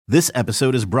This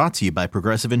episode is brought to you by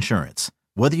Progressive Insurance.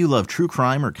 Whether you love true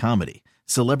crime or comedy,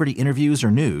 celebrity interviews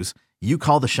or news, you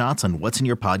call the shots on what's in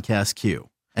your podcast queue.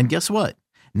 And guess what?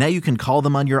 Now you can call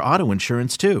them on your auto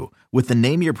insurance too with the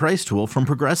Name Your Price tool from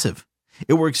Progressive.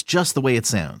 It works just the way it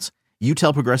sounds. You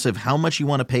tell Progressive how much you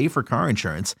want to pay for car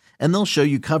insurance, and they'll show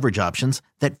you coverage options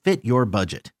that fit your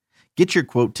budget. Get your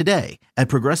quote today at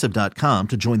Progressive.com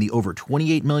to join the over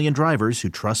 28 million drivers who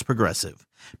trust Progressive.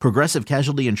 Progressive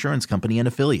Casualty Insurance Company and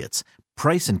Affiliates.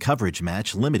 Price and coverage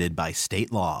match limited by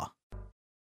state law.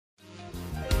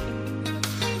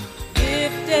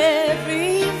 Lift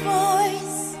every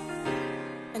voice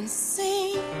and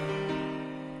sing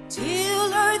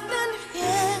till earth and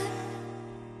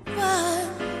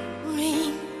heaven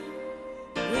ring.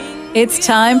 It's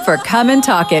time for Come and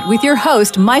Talk It with your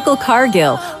host, Michael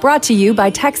Cargill, brought to you by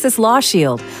Texas Law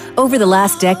Shield. Over the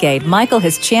last decade, Michael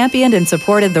has championed and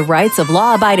supported the rights of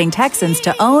law-abiding Texans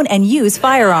to own and use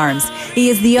firearms. He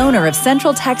is the owner of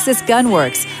Central Texas Gun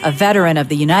Works, a veteran of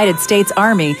the United States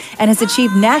Army, and has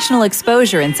achieved national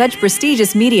exposure in such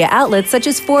prestigious media outlets such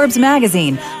as Forbes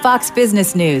Magazine, Fox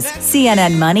Business News,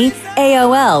 CNN Money,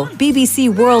 AOL,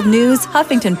 BBC World News,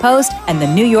 Huffington Post, and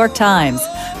the New York Times.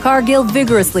 Cargill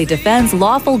vigorously defends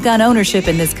lawful gun ownership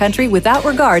in this country without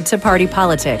regard to party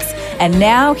politics. And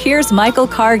now, here's Michael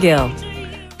Cargill.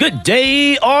 Good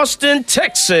day, Austin,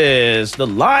 Texas, the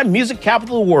live music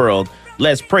capital of the world.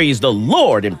 Let's praise the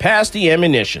Lord and pass the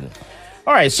ammunition.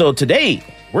 All right, so today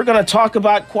we're going to talk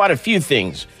about quite a few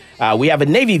things. We have a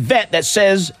Navy vet that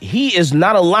says he is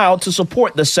not allowed to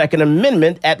support the Second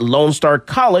Amendment at Lone Star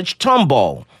College,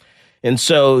 Tomball. And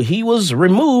so he was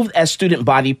removed as student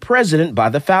body president by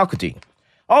the faculty.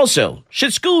 Also,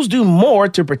 should schools do more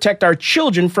to protect our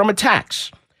children from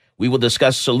attacks? We will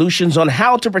discuss solutions on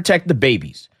how to protect the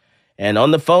babies. And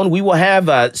on the phone, we will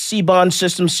have C-Bond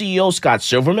Systems CEO Scott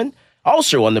Silverman.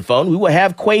 Also on the phone, we will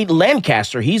have Quade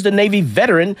Lancaster. He's the Navy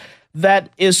veteran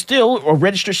that is still a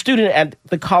registered student at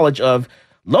the College of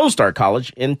Lone Star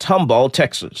College in Tomball,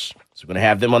 Texas. So we're going to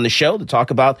have them on the show to talk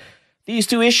about these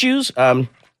two issues. I'm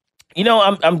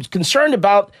concerned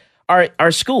about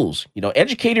our schools.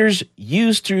 Educators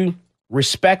used to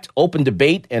respect open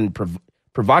debate and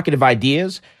provocative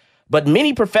ideas, but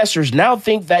many professors now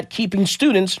think that keeping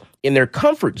students in their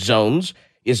comfort zones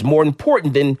is more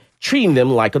important than treating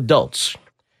them like adults.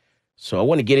 So I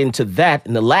want to get into that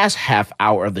in the last half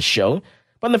hour of the show.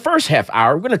 But in the first half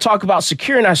hour, we're going to talk about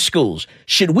securing our schools.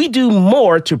 Should we do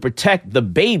more to protect the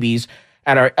babies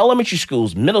at our elementary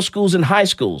schools, middle schools, and high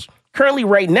schools? Currently,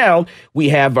 right now, we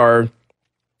have our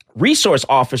resource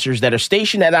officers that are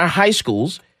stationed at our high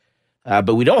schools,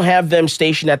 but we don't have them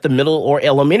stationed at the middle or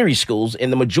elementary schools in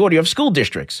the majority of school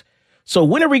districts. So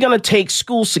when are we going to take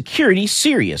school security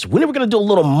serious? When are we going to do a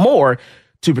little more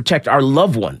to protect our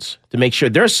loved ones, to make sure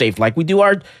they're safe like we do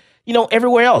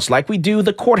everywhere else, like we do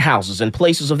the courthouses and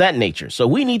places of that nature? So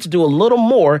we need to do a little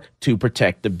more to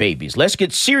protect the babies. Let's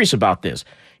get serious about this.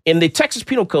 In the Texas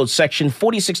Penal Code section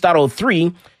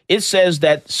 46.03, it says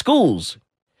that schools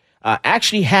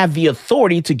actually have the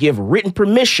authority to give written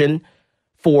permission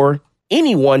for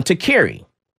anyone to carry.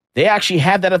 They actually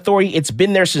have that authority. It's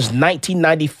been there since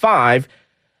 1995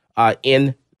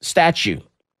 in statute.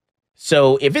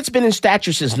 So if it's been in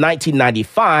statute since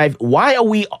 1995, why are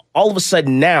we all of a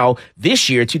sudden now, this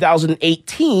year,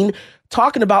 2018,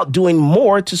 talking about doing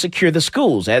more to secure the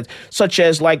schools, such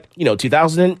as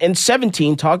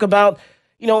 2017, talk about,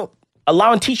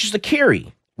 allowing teachers to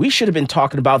carry? We should have been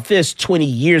talking about this 20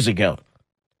 years ago.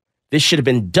 This should have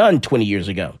been done 20 years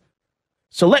ago.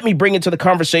 So let me bring into the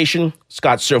conversation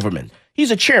Scott Silverman.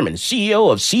 He's a chairman,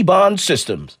 CEO of C-Bond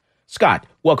Systems. Scott,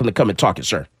 welcome to Come and Talk It,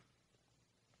 sir.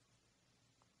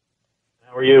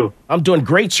 How are you? I'm doing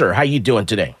great, sir. How are you doing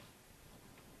today?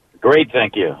 Great,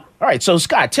 thank you. All right, so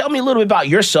Scott, tell me a little bit about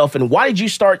yourself and why did you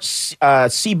start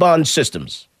C-Bond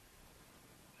Systems?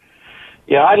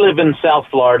 Yeah, I live in South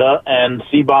Florida, and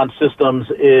C-Bond Systems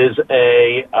is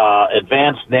a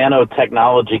advanced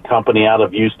nanotechnology company out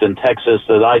of Houston, Texas,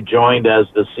 that I joined as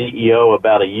the CEO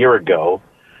about a year ago.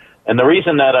 And the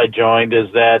reason that I joined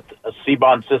is that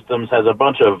C-Bond Systems has a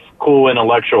bunch of cool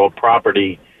intellectual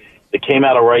property that came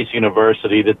out of Rice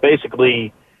University that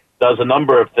basically does a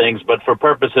number of things, but for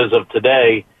purposes of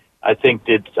today, I think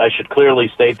that I should clearly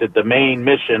state that the main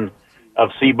mission of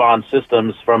C-Bond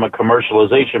Systems from a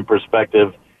commercialization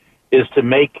perspective is to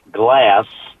make glass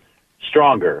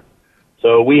stronger.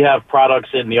 So we have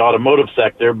products in the automotive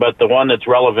sector, but the one that's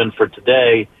relevant for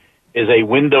today is a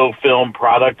window film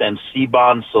product and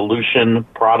C-Bond solution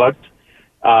product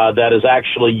that is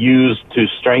actually used to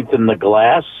strengthen the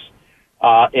glass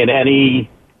in any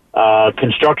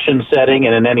construction setting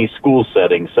and in any school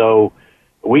setting. So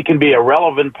we can be a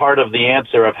relevant part of the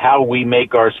answer of how we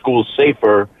make our schools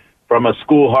safer from a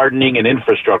school hardening and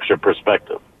infrastructure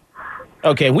perspective.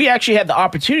 Okay, we actually had the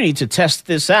opportunity to test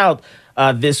this out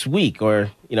this week,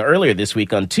 or earlier this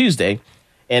week on Tuesday,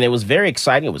 and it was very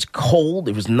exciting. It was cold.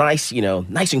 It was nice,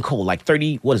 nice and cold, like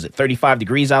 35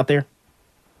 degrees out there.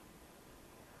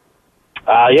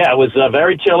 Yeah, it was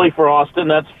very chilly for Austin,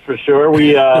 that's for sure.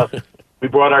 We we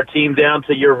brought our team down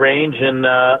to your range and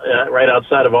right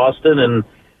outside of Austin,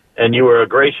 and you were a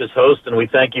gracious host, and we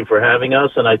thank you for having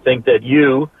us. And I think that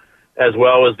you, as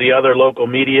well as the other local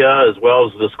media, as well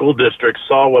as the school districts,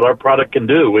 saw what our product can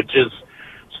do, which is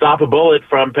stop a bullet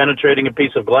from penetrating a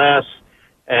piece of glass.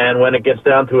 And when it gets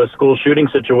down to a school shooting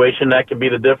situation, that can be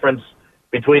the difference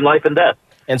between life and death.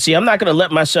 And see, I'm not going to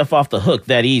let myself off the hook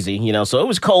that easy, So it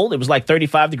was cold. It was like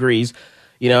 35 degrees,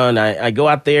 and I go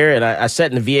out there and I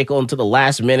sat in the vehicle until the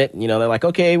last minute. They're like,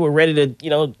 okay, we're ready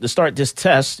to, to start this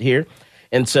test here.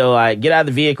 And so I get out of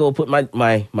the vehicle, put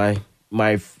my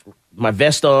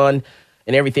vest on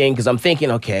and everything, because I'm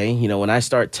thinking, okay, when I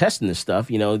start testing this stuff,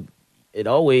 it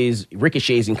always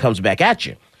ricochets and comes back at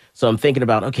you. So I'm thinking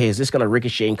about, okay, is this going to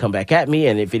ricochet and come back at me?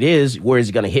 And if it is, where is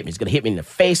it going to hit me? It's going to hit me in the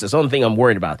face. That's the only thing I'm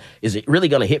worried about. Is it really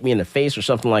going to hit me in the face or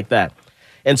something like that?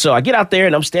 And so I get out there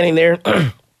and I'm standing there.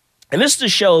 And this is to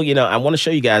show, I want to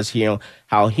show you guys,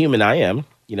 how human I am,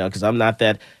 because I'm not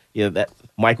that, that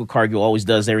Michael Cargill always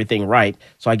does everything right.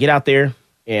 So I get out there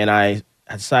and I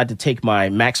decide to take my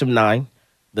Maxim 9,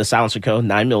 the silencer code,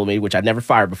 9mm, which I'd never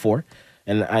fired before.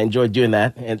 And I enjoyed doing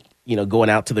that and, going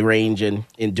out to the range and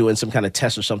doing some kind of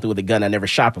test or something with a gun I never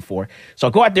shot before. So I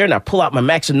go out there and I pull out my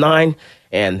Maxim 9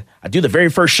 and I do the very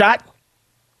first shot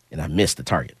and I miss the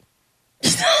target.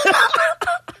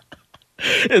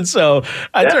 And so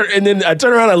I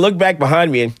turn around, I look back behind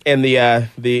me, and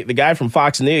the guy from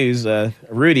Fox News,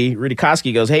 Rudy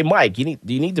Koski, goes, "Hey, Mike, do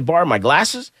you need to borrow my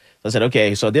glasses?" So I said,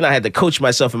 "Okay." So then I had to coach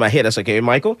myself in my head. I said, "Okay,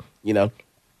 Michael,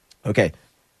 okay,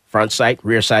 front sight,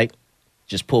 rear sight,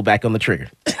 just pull back on the trigger.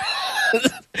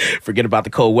 Forget about the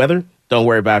cold weather. Don't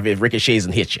worry about if it ricochets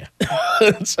and hits you."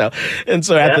 So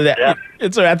after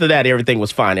that, everything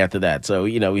was fine after that. So,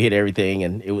 we hit everything,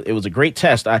 and it was a great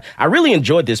test. I really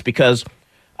enjoyed this because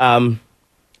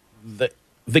the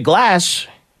glass,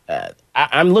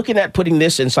 I'm looking at putting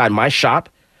this inside my shop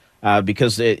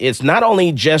because it's not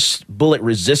only just bullet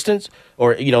resistance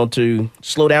or, to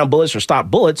slow down bullets or stop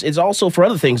bullets. It's also for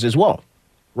other things as well.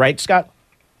 Right, Scott?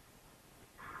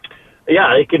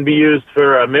 Yeah, it can be used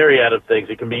for a myriad of things.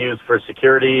 It can be used for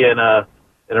security in a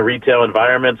retail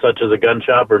environment, such as a gun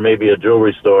shop or maybe a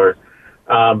jewelry store.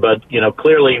 But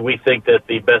clearly, we think that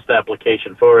the best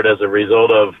application for it, as a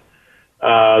result of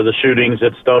the shootings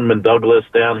at Stoneman Douglas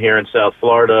down here in South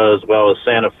Florida, as well as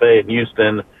Santa Fe and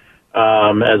Houston,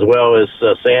 as well as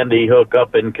Sandy Hook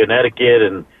up in Connecticut,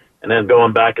 and then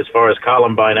going back as far as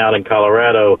Columbine out in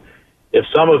Colorado. If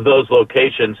some of those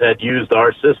locations had used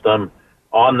our system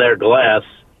on their glass,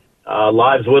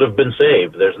 lives would have been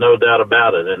saved. There's no doubt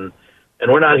about it. And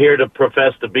we're not here to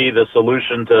profess to be the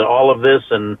solution to all of this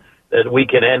and that we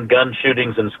can end gun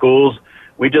shootings in schools.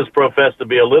 We just profess to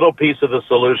be a little piece of the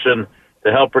solution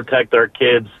to help protect our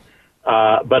kids.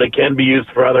 But it can be used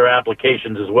for other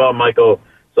applications as well, Michael,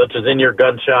 such as in your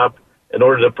gun shop in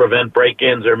order to prevent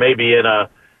break-ins, or maybe in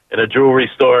a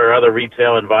jewelry store or other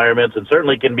retail environments, and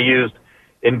certainly can be used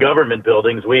in government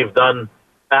buildings. We've done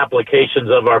applications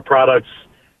of our products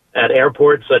at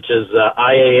airports such as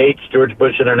IAH, George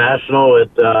Bush International,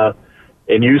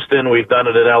 in Houston. We've done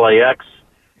it at LAX.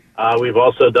 We've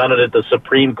also done it at the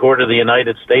Supreme Court of the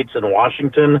United States in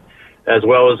Washington, as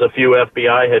well as a few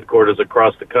FBI headquarters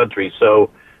across the country. So,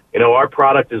 our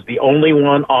product is the only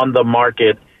one on the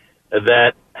market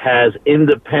that has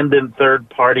independent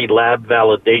third-party lab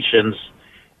validations,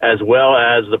 as well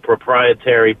as the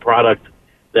proprietary product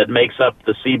that makes up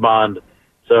the C-bond.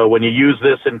 So when you use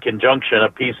this in conjunction, a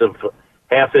piece of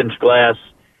half-inch glass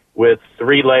with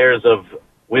 3 layers of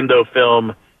window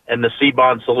film and the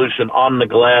C-bond solution on the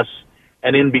glass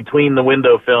and in between the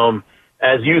window film,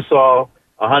 as you saw,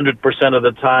 100% of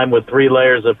the time with 3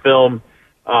 layers of film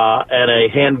and a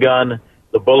handgun,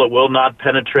 the bullet will not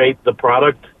penetrate the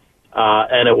product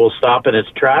and it will stop in its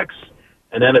tracks.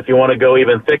 And then if you want to go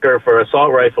even thicker for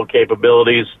assault rifle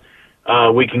capabilities,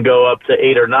 we can go up to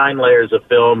 8 or 9 layers of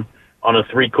film on a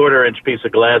 3/4 inch piece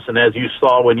of glass. And as you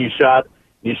saw when you shot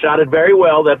it very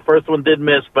well. That first one did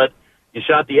miss, but you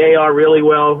shot the AR really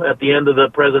well at the end of the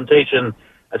presentation.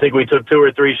 I think we took 2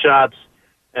 or 3 shots,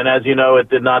 and as you know, it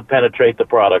did not penetrate the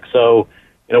product. So,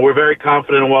 we're very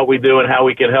confident in what we do and how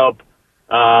we can help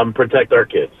protect our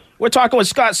kids. We're talking with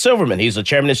Scott Silverman. He's the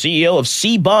chairman and CEO of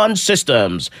C-Bond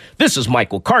Systems. This is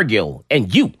Michael Cargill,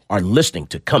 and you are listening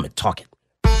to Come and Talk It.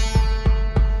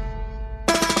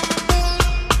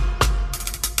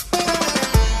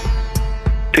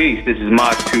 Peace, this is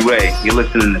Maj Toure. You're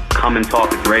listening to Come and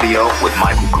Talk It Radio with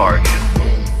Michael Cargill.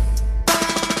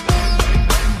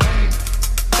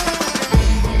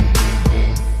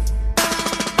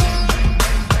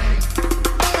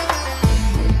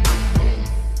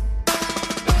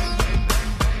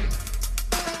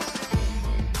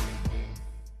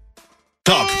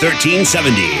 Talk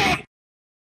 1370.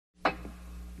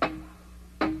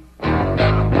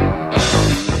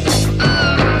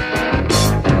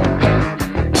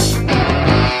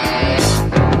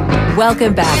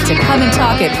 Welcome back to Come and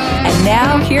Talk It. And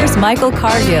now here's Michael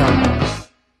Cargill.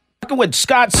 Talking with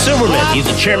Scott Silverman. He's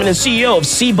the chairman and CEO of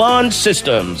C-Bond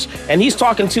Systems. And he's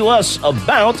talking to us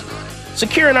about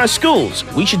securing our schools.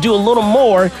 We should do a little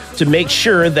more to make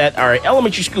sure that our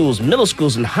elementary schools, middle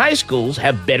schools, and high schools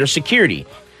have better security.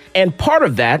 And part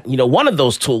of that, one of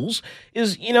those tools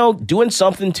is, doing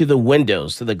something to the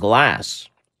windows, to the glass.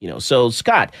 So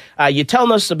Scott, you're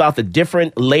telling us about the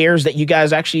different layers that you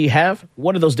guys actually have.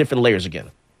 What are those different layers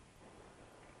again?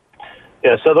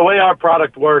 Yeah, so the way our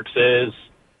product works is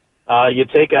you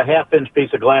take a half-inch piece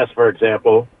of glass, for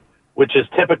example, which is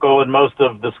typical in most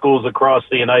of the schools across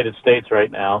the United States right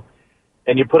now,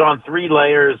 and you put on 3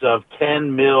 layers of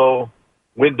 10 mil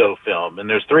window film. And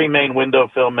there's 3 main window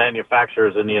film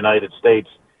manufacturers in the United States.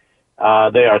 They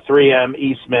are 3M,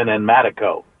 Eastman, and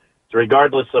Matico. So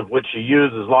regardless of which you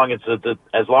use, as long as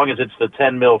it's the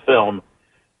 10 mil film,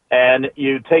 and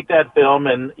you take that film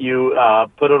and you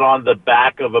put it on the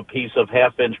back of a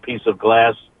half-inch piece of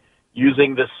glass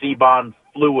using the C-Bond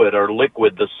fluid or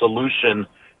liquid, the solution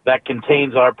that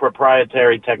contains our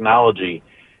proprietary technology.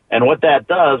 And what that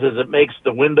does is it makes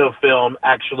the window film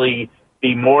actually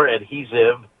be more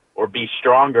adhesive or be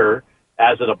stronger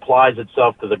as it applies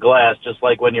itself to the glass, just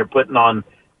like when you're putting on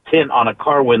tint on a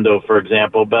car window, for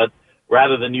example. But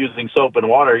rather than using soap and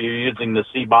water, you're using the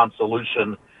C-Bond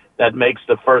solution that makes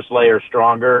the first layer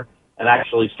stronger and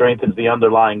actually strengthens the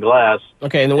underlying glass.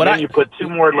 Okay, and then you put 2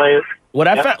 more layers. What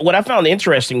I found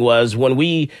interesting was when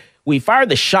we fired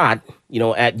the shot,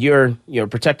 at your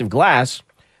protective glass,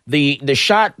 the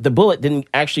bullet didn't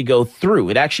actually go through.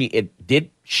 It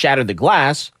did shatter the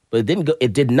glass, but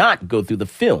it did not go through the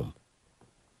film.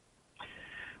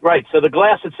 Right, so the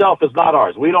glass itself is not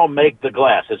ours. We don't make the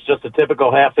glass. It's just a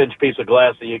typical half-inch piece of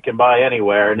glass that you can buy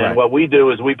anywhere. And then what we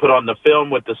do is we put on the film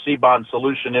with the C-Bond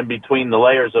solution in between the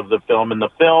layers of the film. And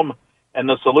the film and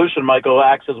the solution, Michael,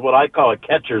 acts as what I call a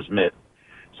catcher's mitt.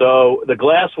 So the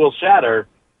glass will shatter,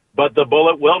 but the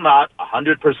bullet will not,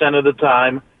 100% of the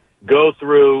time, go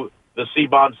through the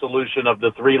C-Bond solution of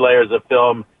the 3 layers of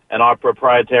film and our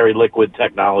proprietary liquid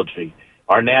technology,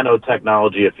 our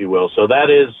nanotechnology, if you will. So that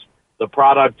is the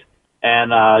product,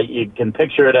 and you can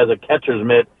picture it as a catcher's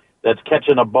mitt that's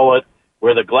catching a bullet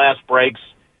where the glass breaks,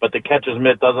 but the catcher's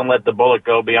mitt doesn't let the bullet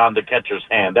go beyond the catcher's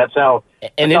hand. That's how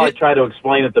I try to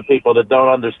explain it to people that don't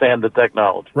understand the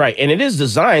technology. Right, and it is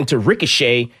designed to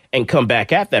ricochet and come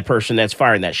back at that person that's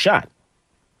firing that shot.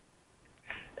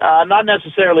 Not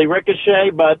necessarily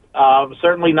ricochet, but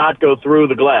certainly not go through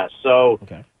the glass. So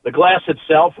the glass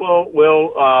itself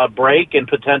will break and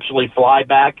potentially fly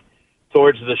back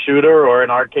towards the shooter, or in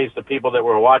our case, the people that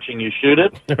were watching you shoot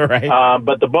it. Right.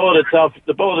 But the bullet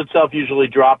itself usually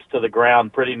drops to the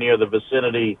ground pretty near the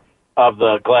vicinity of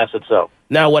the glass itself.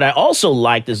 Now, what I also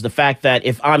liked is the fact that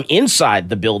if I'm inside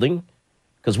the building,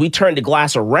 because we turned the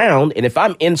glass around, and if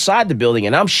I'm inside the building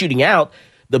and I'm shooting out,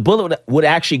 the bullet would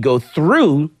actually go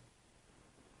through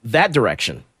that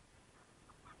direction.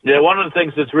 Yeah, one of the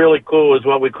things that's really cool is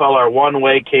what we call our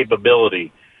one-way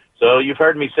capability. So you've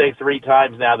heard me say 3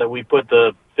 times now that we put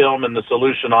the film and the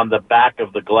solution on the back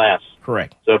of the glass.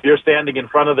 Correct. So if you're standing in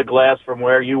front of the glass from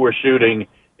where you were shooting,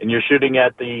 and you're shooting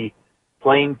at the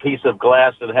plain piece of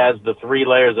glass that has the 3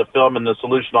 layers of film and the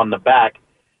solution on the back,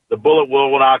 the bullet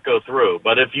will not go through.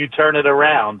 But if you turn it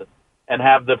around and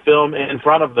have the film in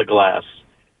front of the glass,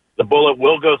 the bullet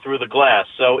will go through the glass.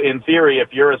 So in theory,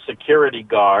 if you're a security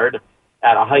guard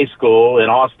at a high school in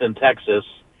Austin, Texas,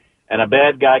 and a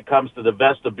bad guy comes to the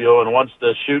vestibule and wants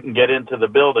to shoot and get into the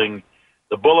building,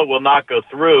 the bullet will not go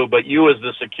through, but you as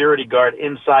the security guard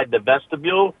inside the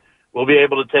vestibule will be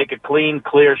able to take a clean,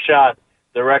 clear shot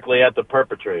directly at the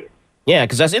perpetrator. Yeah,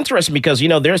 because that's interesting because,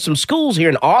 there's some schools here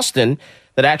in Austin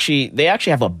that actually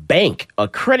have a bank, a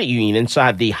credit union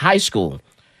inside the high school.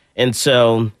 And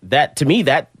so that, to me,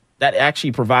 that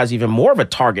actually provides even more of a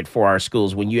target for our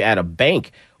schools when you add a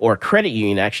bank or a credit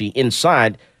union actually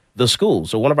inside the school.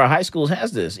 So one of our high schools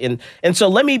has this. And so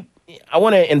I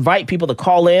want to invite people to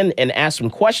call in and ask some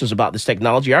questions about this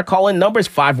technology. Our call-in number is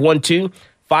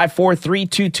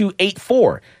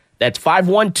 512-543-2284. That's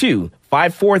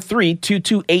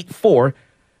 512-543-2284,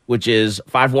 which is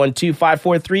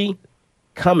 512-543,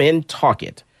 come in, talk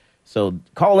it. So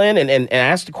call in and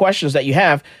ask the questions that you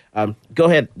have. Go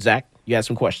ahead, Zach. You have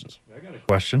some questions. I got a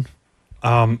question.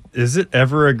 Is it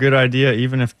ever a good idea,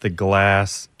 even if the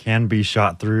glass can be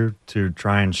shot through, to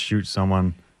try and shoot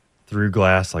someone through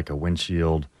glass, like a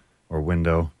windshield or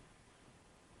window?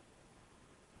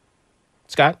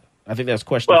 Scott, I think that's a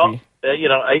question for you.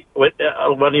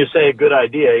 When you say a good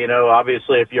idea,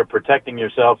 obviously if you're protecting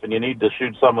yourself and you need to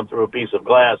shoot someone through a piece of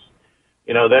glass,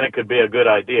 then it could be a good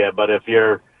idea. But if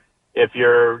you're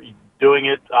doing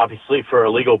it obviously for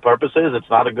illegal purposes, it's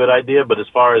not a good idea. But as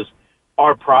far as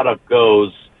our product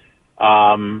goes,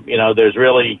 there's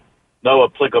really no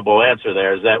applicable answer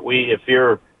there. Is that we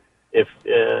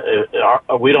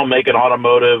don't make an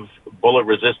automotive bullet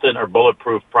resistant or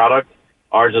bulletproof product.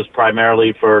 Ours is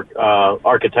primarily for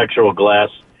architectural glass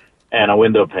and a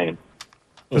window pane.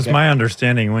 It's my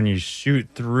understanding when you shoot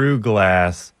through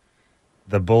glass,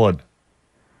 the bullet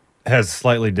has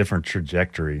slightly different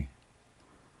trajectory.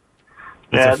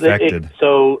 It's affected.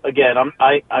 So again,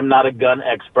 I'm not a gun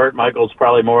expert. Michael's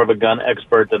probably more of a gun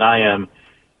expert than I am.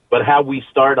 But how we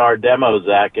start our demo,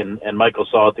 Zach, and Michael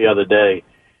saw it the other day,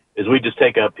 is we just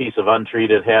take a piece of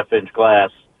untreated half-inch glass,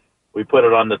 we put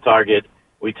it on the target,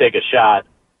 we take a shot,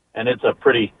 and it's a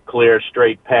pretty clear,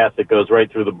 straight path that goes right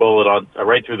through the bullet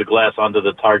right through the glass onto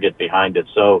the target behind it.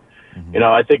 So,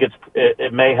 I think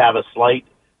it may have a slight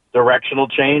directional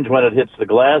change when it hits the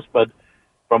glass, but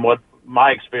from what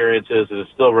my experience is, it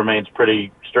still remains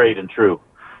pretty straight and true.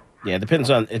 Yeah, it depends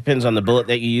on the bullet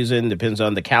that you're using, depends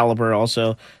on the caliber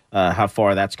also, how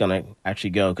far that's going to actually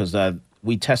go, because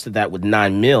we tested that with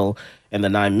 9mm, and the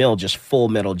 9mm just full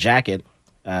metal jacket,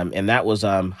 and that was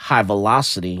high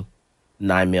velocity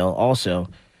 9mm also.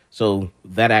 So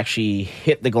that actually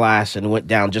hit the glass and went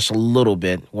down just a little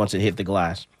bit once it hit the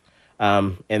glass.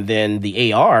 And then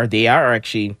the AR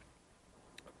actually,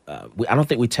 I don't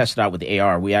think we tested out with the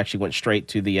AR. We actually went straight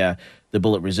to the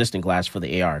bullet resistant glass for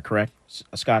the AR, correct,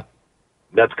 Scott?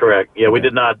 That's correct. Yeah, we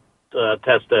did not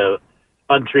test a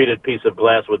untreated piece of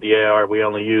glass with the AR. We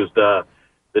only used the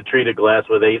treated glass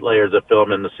with 8 layers of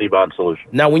film in the Seabond solution.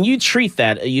 Now, when you treat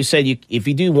that, you said if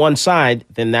you do one side,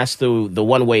 then that's the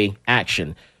one-way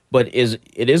action. But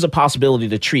it is a possibility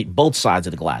to treat both sides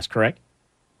of the glass, correct?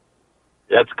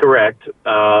 That's correct.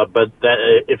 But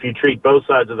if you treat both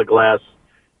sides of the glass,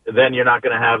 then you're not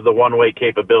going to have the one-way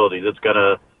capabilities. It's going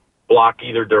to block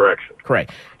either direction.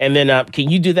 Correct. And then can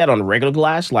you do that on regular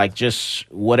glass, like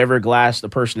just whatever glass the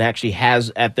person actually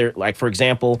has at their, like, for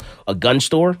example, a gun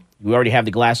store? We already have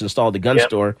the glass installed at the gun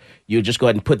store. You just go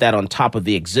ahead and put that on top of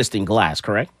the existing glass,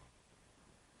 correct?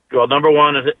 Well, number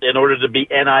one, in order to be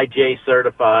NIJ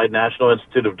certified, National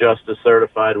Institute of Justice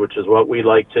certified, which is what we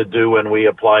like to do when we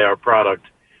apply our product,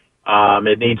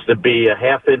 it needs to be a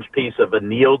half-inch piece of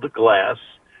annealed glass,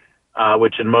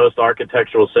 which in most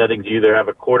architectural settings, you either have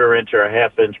a quarter-inch or a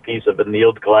half-inch piece of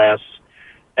annealed glass.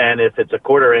 And if it's a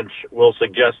quarter-inch, we'll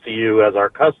suggest to you as our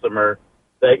customer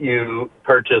that you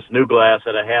purchase new glass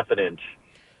at a half an inch.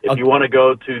 If you want to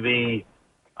go to the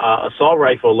assault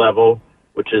rifle level,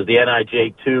 which is the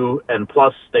NIJ 2 and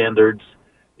plus standards,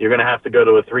 you're going to have to go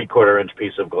to a 3/4 inch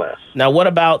piece of glass. Now, what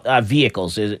about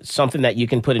vehicles? Is it something that you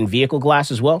can put in vehicle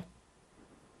glass as well?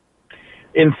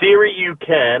 In theory, you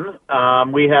can.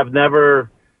 We have never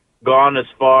gone as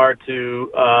far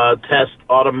to test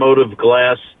automotive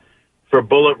glass for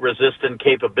bullet-resistant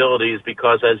capabilities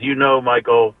because, as you know,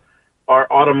 Michael, our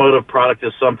automotive product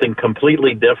is something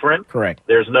completely different. Correct.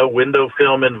 There's no window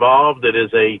film involved. It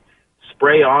is a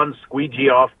spray-on,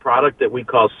 squeegee-off product that we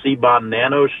call Seabond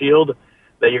Nano Shield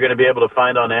that you're going to be able to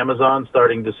find on Amazon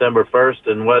starting December 1st.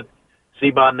 And what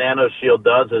Seabond Nano Shield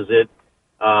does is it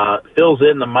fills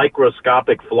in the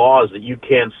microscopic flaws that you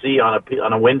can't see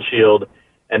on a windshield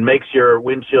and makes your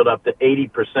windshield up to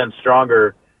 80%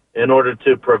 stronger in order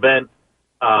to prevent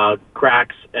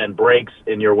cracks and breaks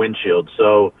in your windshield.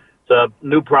 So it's a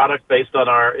new product based on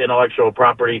our intellectual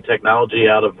property technology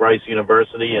out of Rice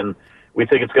University, and we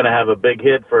think it's going to have a big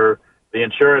hit for the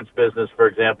insurance business, for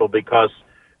example, because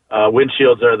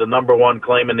windshields are the number one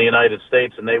claim in the United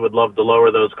States, and they would love to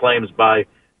lower those claims by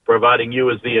providing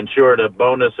you as the insured a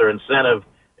bonus or incentive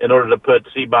in order to put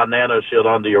Seabond Nano Shield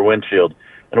onto your windshield.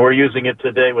 And we're using it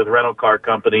today with rental car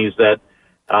companies that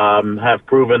have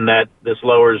proven that this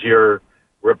lowers your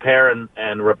repair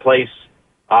and replace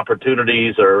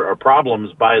opportunities or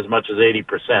problems by as much as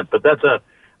 80%. But that's a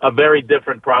a very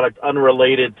different product,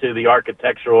 unrelated to the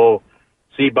architectural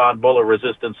C-bond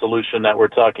bullet-resistant solution that we're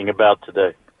talking about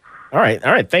today. All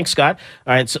right. Thanks, Scott.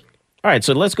 All right,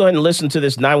 so let's go ahead and listen to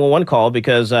this 911 call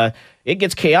because it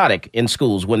gets chaotic in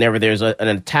schools whenever there's an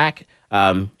attack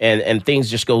and things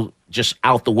just go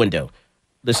out the window.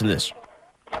 Listen to this.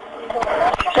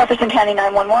 Jefferson County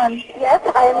 911. Yes,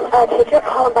 I'm a teacher at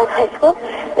Columbine High School.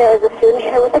 There is a student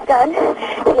here with a gun. He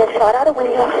has shot out a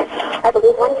window. I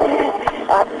believe one student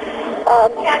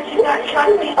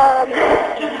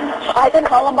I've been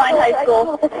Columbine High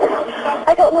School.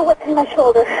 I don't know what's in my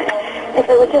shoulder. If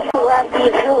it was just a last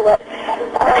beat through it.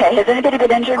 Okay, has anybody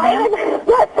been injured, ma'am?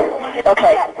 Yes.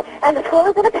 Okay. Yes. And the school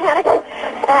is in a panic.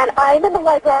 And I'm in the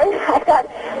library. I've got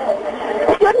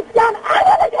students down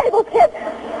under the table, kids.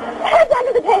 Heads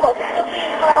under the table.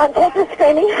 Kids are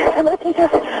screaming. Some of the teachers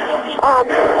are,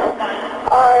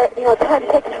 trying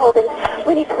to take control.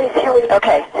 We need police here.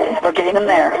 Okay, we're getting them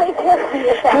there. Police here.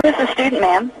 Who is the student,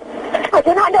 ma'am? I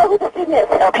do not know who the student is.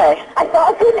 Okay. I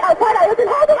saw a student outside. I was in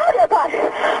hall duty. Oh, God.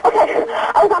 Okay.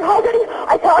 I was on hall duty.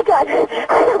 I saw a gun. I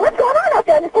said, what's going on out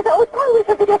there? And he said, oh, it's probably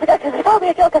some video production. It's probably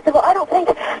a joke. I said, well, I don't think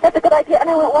that's a good idea. And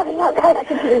I went walking outside. I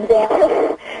could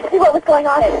see what was going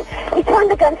on. He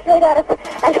turned the gun straight at us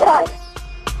and shot.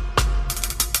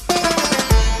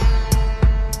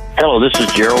 Hello, this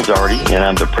is Gerald Daugherty, and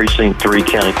I'm the Precinct 3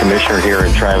 County Commissioner here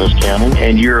in Travis County,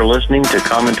 and you're listening to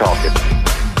Come and Talk It.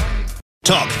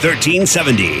 Talk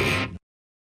 1370.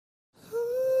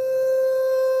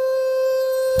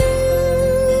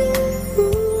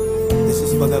 This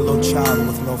is for that little child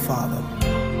with no father.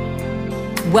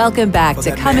 Welcome back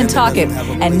to Come and Talk It.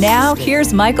 And now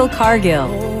here's Michael Cargill.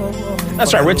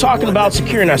 That's right. We're talking about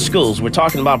securing our schools. We're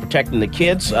talking about protecting the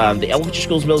kids, the elementary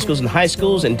schools, middle schools, and high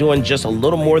schools, and doing just a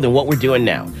little more than what we're doing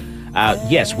now.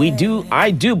 Yes, we do.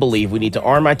 I do believe we need to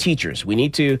arm our teachers. We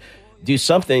need to do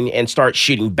something and start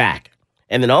shooting back.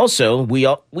 And then also we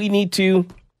need to,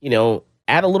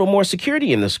 add a little more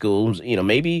security in the schools.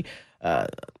 Maybe, I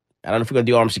don't know if we're going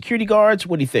to do armed security guards.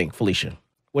 What do you think, Felicia?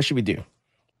 What should we do?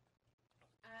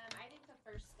 I think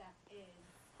the first step is...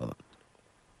 Hold on.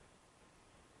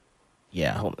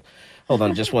 Yeah, hold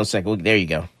on just one second. There you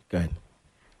go. Go ahead.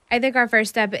 I think our first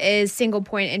step is single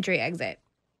point entry exit.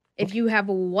 If you have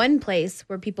one place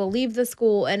where people leave the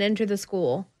school and enter the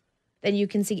school, then you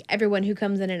can see everyone who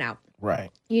comes in and out.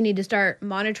 Right. You need to start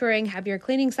monitoring, have your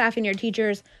cleaning staff and your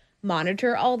teachers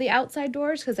monitor all the outside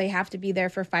doors because they have to be there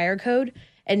for fire code,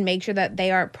 and make sure that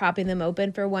they aren't propping them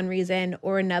open for one reason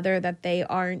or another, that they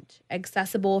aren't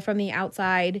accessible from the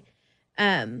outside.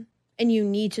 And you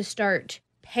need to start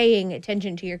paying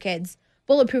attention to your kids.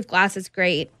 Bulletproof glass is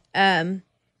great. I'm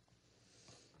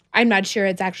not sure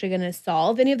it's actually going to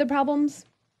solve any of the problems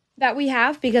that we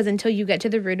have, because until you get to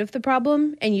the root of the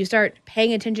problem and you start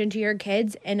paying attention to your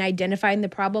kids and identifying the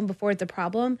problem before it's a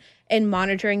problem and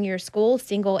monitoring your school,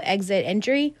 single exit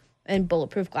entry, and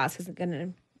bulletproof glass isn't going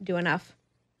to do enough.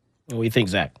 What do you think,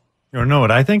 Zach? You don't know what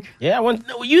I think? Yeah, what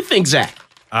do you think, Zach?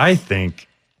 I think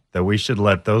that we should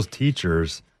let those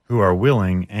teachers who are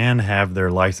willing and have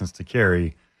their license to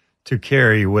carry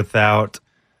without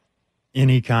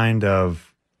any kind of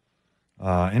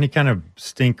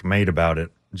stink made about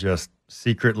it, just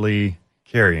secretly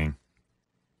carrying.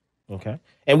 Okay.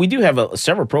 And we do have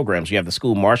several programs. You have the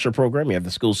school marshal program. You have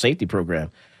the school safety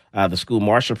program. The school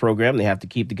marshal program, they have to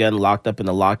keep the gun locked up in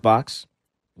the lockbox,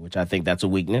 which I think that's a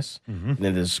weakness. Mm-hmm. And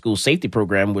then there's a school safety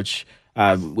program, which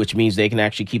means they can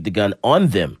actually keep the gun on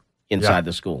them inside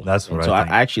the school. That's what I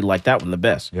think. I actually like that one the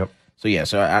best. Yep.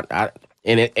 So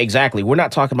exactly. We're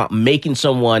not talking about making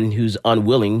someone who's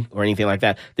unwilling or anything like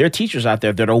that. There are teachers out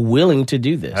there that are willing to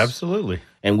do this. Absolutely.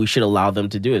 And we should allow them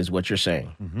to do it, is what you're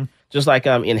saying. Mm-hmm. Just like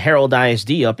in Harold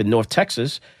ISD up in North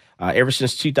Texas, ever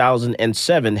since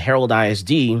 2007, Harold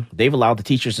ISD, they've allowed the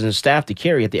teachers and the staff to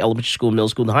carry at the elementary school, middle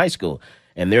school, and high school.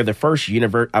 And they're the first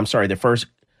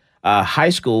high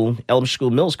school, elementary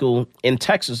school, middle school in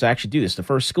Texas to actually do this, the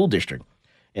first school district.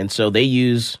 And so they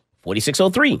use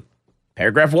 4603.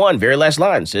 Paragraph 1, very last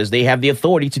line, says they have the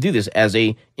authority to do this as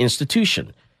a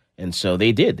institution. And so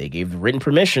they did. They gave the written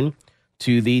permission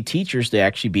to the teachers to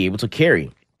actually be able to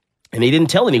carry. And they didn't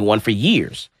tell anyone for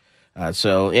years.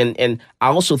 And I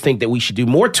also think that we should do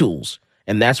more tools.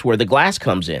 And that's where the glass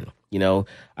comes in.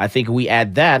 I think if we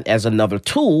add that as another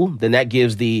tool, then that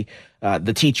gives the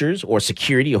teachers or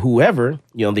security or whoever,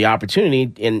 the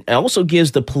opportunity, and also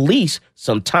gives the police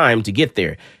some time to get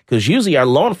there. Because usually our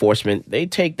law enforcement, they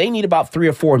need about 3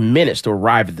 or 4 minutes to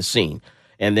arrive at the scene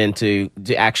and then to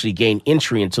actually gain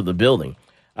entry into the building.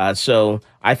 So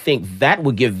I think that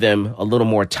would give them a little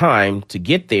more time to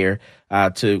get there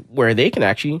to where they can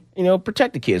actually,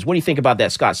 protect the kids. What do you think about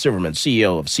that, Scott Silverman,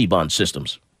 CEO of C-Bond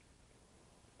Systems?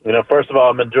 First of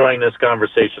all, I'm enjoying this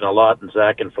conversation a lot, and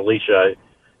Zach and Felicia,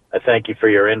 I thank you for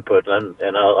your input,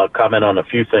 and I'll comment on a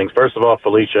few things. First of all,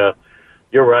 Felicia,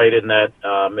 you're right in that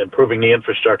improving the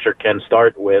infrastructure can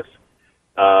start with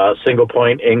single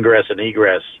point ingress and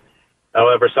egress.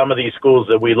 However, some of these schools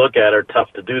that we look at are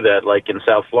tough to do that. Like in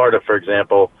South Florida, for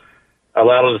example, a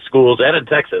lot of the schools, and in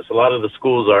Texas, a lot of the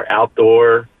schools are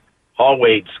outdoor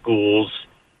hallway schools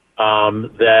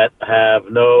that have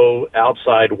no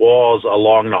outside walls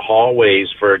along the hallways,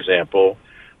 for example.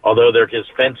 Although there is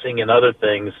fencing and other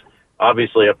things,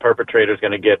 obviously a perpetrator is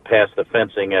going to get past the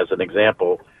fencing as an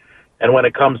example. And when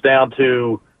it comes down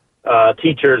to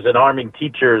teachers and arming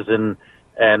teachers and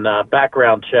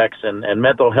background checks and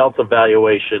mental health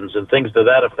evaluations and things to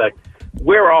that effect,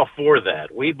 we're all for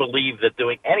that. We believe that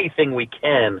doing anything we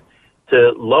can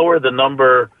to lower the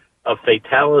number of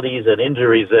fatalities and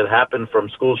injuries that happen from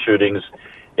school shootings,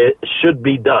 it should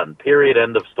be done, period,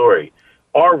 end of story.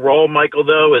 Our role, Michael,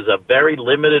 though, is a very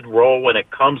limited role when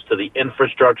it comes to the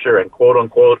infrastructure and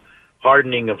quote-unquote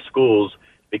hardening of schools,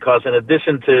 because in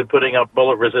addition to putting up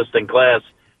bullet-resistant glass,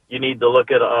 you need to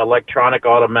look at electronic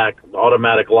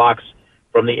automatic locks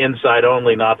from the inside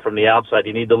only, not from the outside.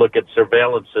 You need to look at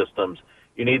surveillance systems.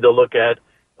 You need to look at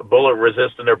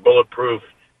bullet-resistant or bulletproof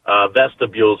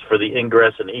vestibules for the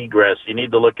ingress and egress. You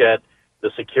need to look at the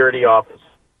security officers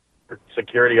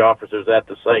at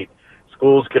the site.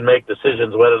 Schools can make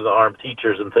decisions whether to arm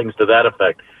teachers and things to that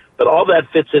effect. But all that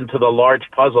fits into the large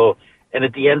puzzle, and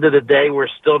at the end of the day, we're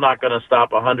still not going to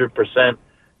stop 100%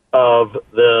 of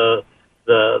the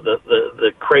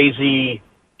crazy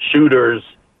shooters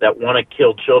that want to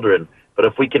kill children. But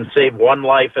if we can save one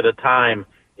life at a time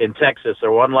in Texas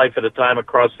or one life at a time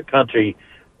across the country,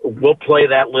 we'll play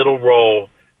that little role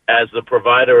as the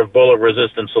provider of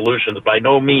bullet-resistant solutions. By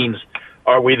no means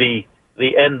are we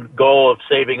the end goal of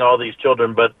saving all these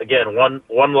children, but again,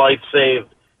 one life saved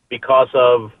because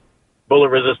of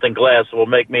bullet-resistant glass will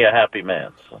make me a happy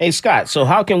man. Hey, Scott, so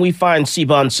how can we find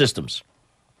C-Bond Systems?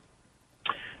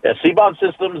 Yeah, C-Bond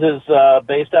Systems is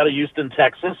based out of Houston,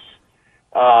 Texas.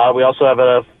 We also have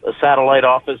a satellite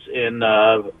office in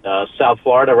South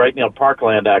Florida, right near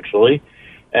Parkland, actually.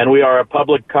 And we are a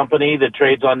public company that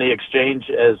trades on the exchange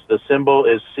as the symbol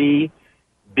is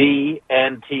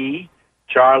CBNT,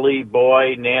 Charlie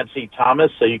Boy Nancy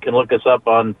Thomas. So you can look us up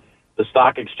on the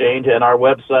stock exchange. And our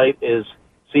website is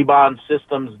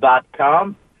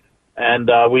cbondsystems.com. And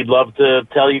we'd love to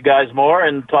tell you guys more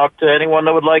and talk to anyone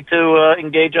that would like to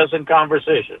engage us in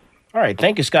conversation. All right.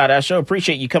 Thank you, Scott. I sure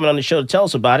appreciate you coming on the show to tell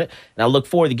us about it. And I look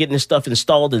forward to getting this stuff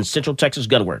installed in Central Texas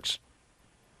Gunworks.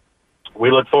 We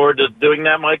look forward to doing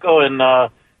that, Michael, and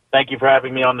thank you for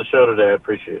having me on the show today. I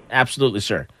appreciate it. Absolutely,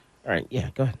 sir. All right.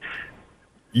 Yeah, go ahead.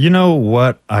 You know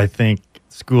what I think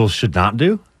schools should not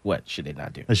do? What should they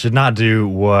not do? They should not do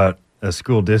what a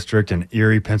school district in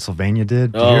Erie, Pennsylvania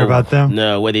did. Did you hear about them?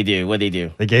 No, what'd they do? What'd they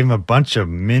do? They gave them a bunch of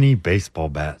mini baseball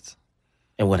bats.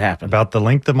 And what happened? About the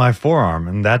length of my forearm,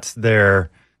 and that's their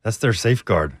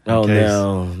safeguard. Oh,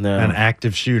 no. An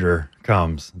active shooter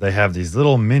comes. They have these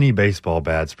little mini baseball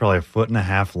bats, probably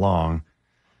 1.5 feet long,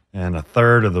 and a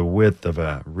third of the width of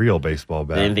a real baseball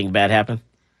bat. Did anything bad happen?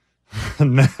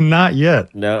 Not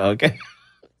yet. No, okay.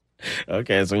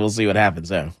 Okay, so we'll see what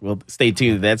happens. We'll stay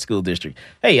tuned to that school district.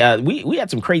 Hey, we had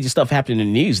some crazy stuff happening in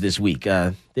the news this week,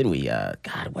 didn't we?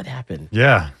 God, what happened?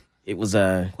 Yeah. It was,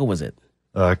 what was it?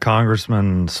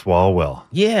 Congressman Swalwell.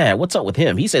 Yeah, what's up with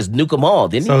him? He says nuke them all,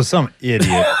 didn't he? So some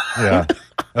idiot. Yeah.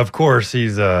 Of course,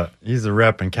 he's a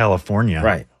rep in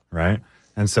California. Right.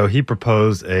 And so he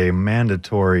proposed a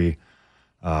mandatory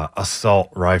assault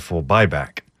rifle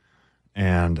buyback.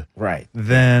 And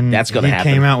then that's gonna happen.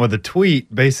 He came out with a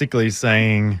tweet basically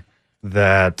saying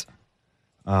that,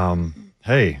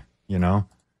 hey,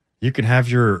 you can have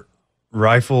your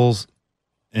rifles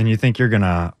and you think you're going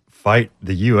to fight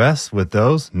the U.S. with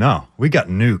those? No, we got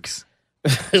nukes.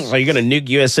 So you're going to nuke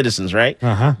U.S. citizens, right?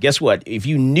 Uh-huh. Guess what? If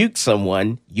you nuke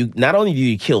someone, you not only do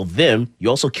you kill them, you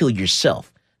also kill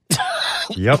yourself.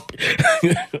 Yep.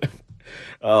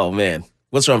 Oh, man.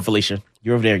 What's wrong, Felicia?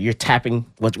 You're over there. You're tapping.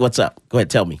 What's up? Go ahead.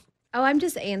 Tell me. Oh, I'm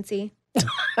just antsy.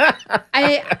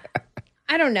 I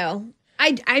don't know.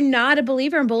 I'm not a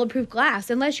believer in bulletproof glass.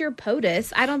 Unless you're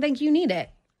POTUS, I don't think you need it.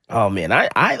 Oh, man.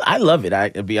 I love it.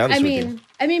 I'll be honest with you.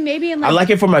 I mean, maybe in I like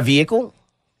it for my vehicle.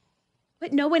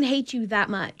 But no one hates you that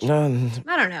much. No,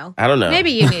 I don't know. I don't know.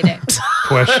 Maybe you need it.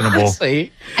 Questionable.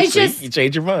 See, you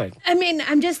change your mind. I mean,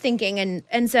 I'm just thinking,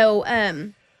 and so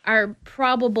our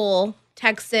probable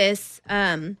Texas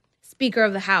Speaker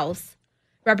of the House,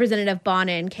 Representative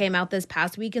Bonin, came out this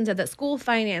past week and said that school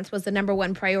finance was the number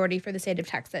one priority for the state of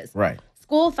Texas. Right.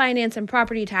 School finance and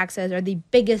property taxes are the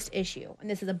biggest issue. And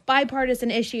this is a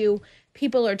bipartisan issue.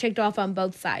 People are ticked off on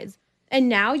both sides. And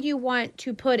now you want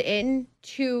to put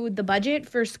into the budget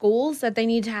for schools that they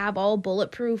need to have all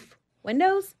bulletproof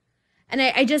windows? And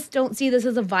I just don't see this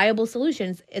as a viable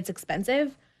solution. It's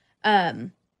expensive.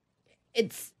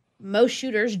 Most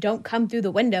shooters don't come through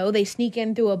the window. They sneak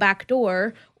in through a back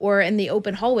door or in the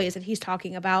open hallways that he's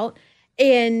talking about.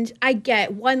 And I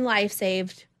get one life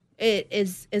saved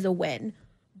is a win,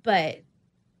 but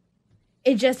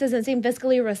it just doesn't seem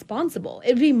fiscally responsible.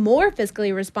 It'd be more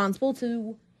fiscally responsible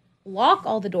to lock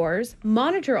all the doors,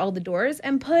 monitor all the doors,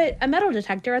 and put a metal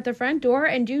detector at the front door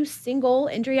and do single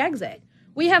entry exit.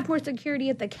 We have more security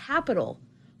at the Capitol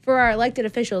for our elected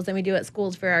officials than we do at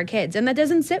schools for our kids, and that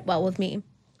doesn't sit well with me.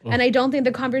 And I don't think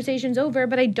the conversation's over,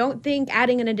 but I don't think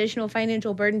adding an additional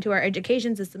financial burden to our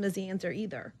education system is the answer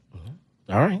either.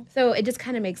 All right. So it just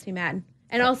kind of makes me mad.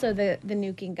 And also the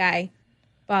nuking guy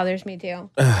bothers me too.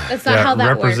 That's not how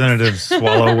that Representative works.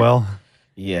 Swallowwell.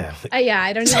 Yeah. Yeah,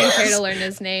 I don't even care to learn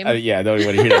his name. Yeah, I don't even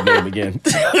want to hear that name again.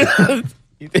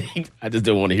 I just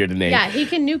don't want to hear the name. Yeah, he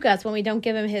can nuke us when we don't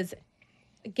give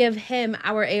him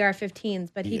our AR-15s,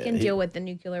 but he can deal with the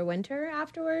nuclear winter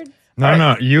afterwards.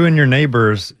 No, you and your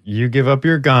neighbors, you give up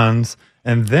your guns,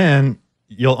 and then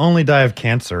you'll only die of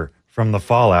cancer from the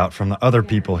fallout from the other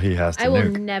people he has to I will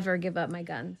nuke. never give up my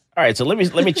guns. All right, so let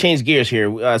me change gears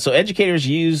here. So educators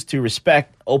used to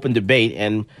respect open debate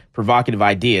and provocative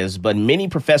ideas, but many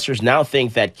professors now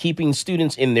think that keeping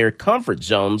students in their comfort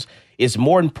zones is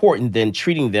more important than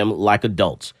treating them like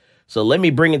adults. So let me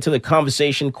bring into the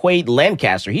conversation Quade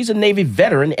Lancaster. He's a Navy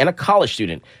veteran and a college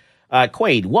student.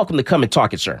 Quade, welcome to Come and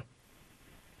Talk It, sir.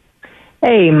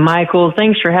 Hey, Michael.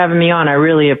 Thanks for having me on. I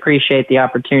really appreciate the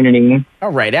opportunity. All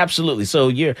right, absolutely. So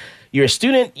you're a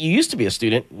student. You used to be a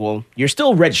student. Well, you're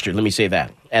still registered, let me say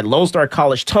that, at Lone Star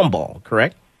College, Tomball,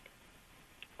 correct?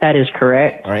 That is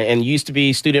correct. All right, and you used to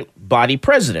be student body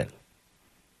president.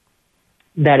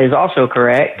 That is also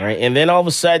correct. All right, and then all of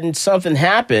a sudden something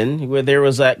happened where there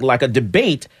was like a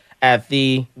debate at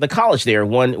the college there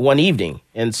one evening.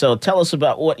 And so tell us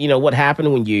about what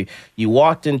happened when you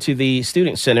walked into the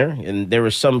student center and there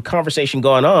was some conversation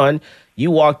going on.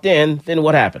 You walked in, then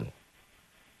what happened?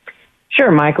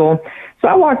 Sure, Michael. So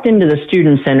I walked into the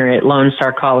student center at Lone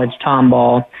Star College,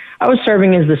 Tomball. I was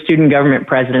serving as the student government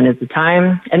president at the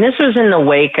time, and this was in the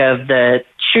wake of the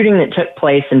shooting that took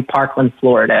place in Parkland,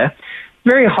 Florida.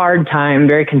 Very hard time,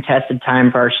 very contested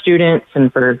time for our students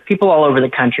and for people all over the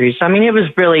country. So, I mean, it was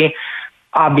really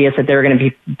obvious that there were going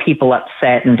to be people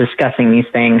upset and discussing these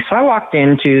things. So I walked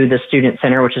into the student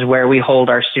center, which is where we hold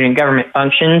our student government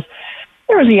functions.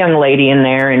 There was a young lady in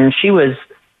there, and she was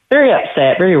very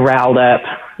upset, very riled up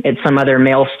at some other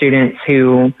male students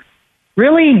who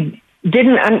really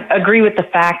didn't agree with the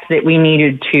fact that we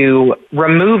needed to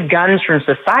remove guns from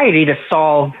society to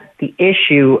solve the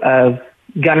issue of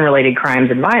gun-related crimes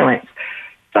and violence.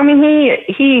 So, I mean,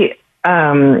 he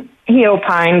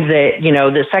opined that,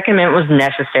 the Second Amendment was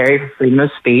necessary for freedom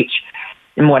of speech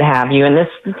and what have you. And this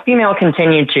female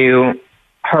continued to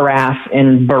harass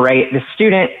and berate the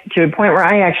student to a point where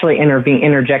I actually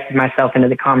interjected myself into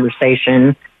the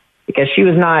conversation because she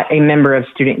was not a member of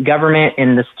student government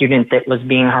and the student that was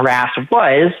being harassed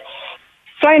was.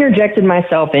 So I interjected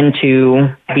myself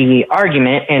into the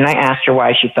argument and I asked her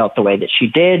why she felt the way that she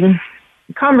did.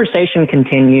 The conversation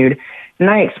continued, and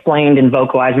I explained and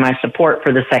vocalized my support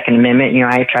for the Second Amendment.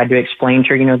 I tried to explain to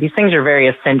her, these things are very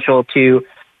essential to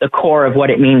the core of what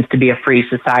it means to be a free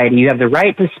society. You have the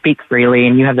right to speak freely,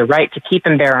 and you have the right to keep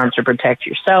and bear arms to protect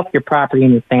yourself, your property,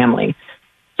 and your family.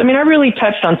 So, I really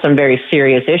touched on some very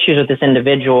serious issues with this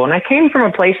individual, and I came from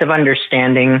a place of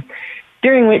understanding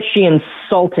during which she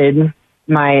insulted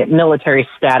my military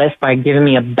status by giving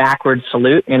me a backward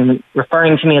salute and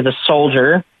referring to me as a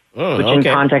soldier, which in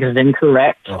context is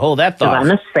incorrect. So hold that thought. I'm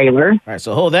a sailor. All right,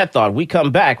 so hold that thought. We come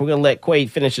back. We're going to let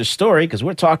Quade finish his story because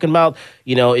we're talking about,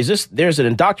 there's an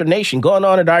indoctrination going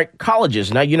on at our colleges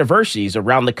and our universities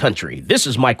around the country. This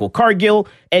is Michael Cargill,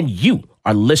 and you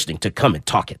are listening to Come and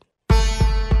Talk It.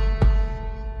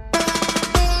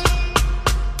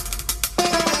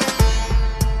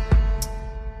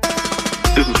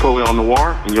 This is Polion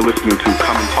Noir, and you're listening to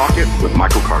Come and Talk It with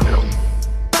Michael Cargill.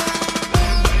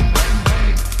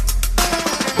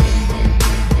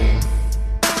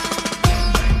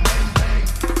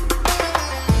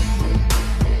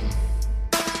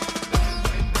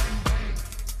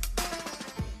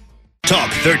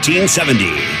 Talk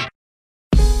 1370.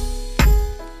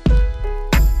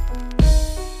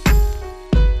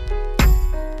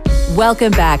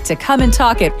 Welcome back to Come and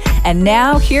Talk It. And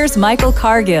now here's Michael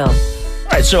Cargill. All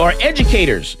right, so our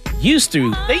educators used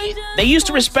to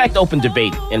respect open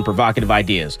debate and provocative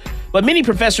ideas. But many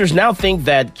professors now think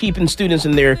that keeping students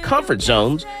in their comfort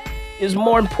zones is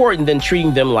more important than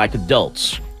treating them like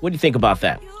adults. What do you think about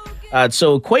that?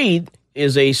 So Quaid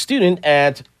is a student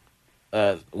at,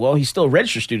 he's still a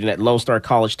registered student at Lone Star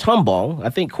College Tomball. I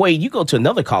think, Quaid, you go to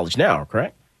another college now,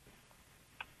 correct?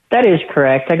 That is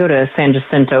correct. I go to San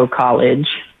Jacinto College.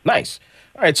 Nice.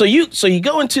 All right, so you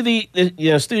go into the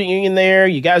student union there.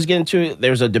 You guys get into it.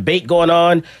 There's a debate going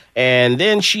on, and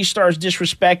then she starts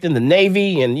disrespecting the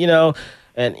Navy, and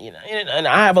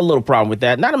I have a little problem with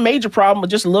that. Not a major problem, but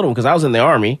just a little, because I was in the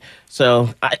Army, so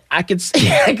I could see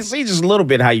just a little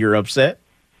bit how you're upset.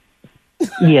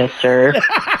 Yes, sir.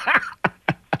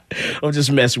 I'm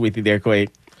just messing with you there, Quaid.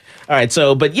 All right,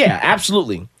 so but yeah,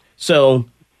 absolutely. So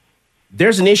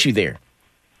there's an issue there.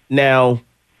 Now,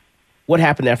 what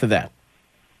happened after that?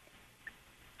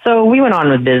 So we went on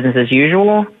with business as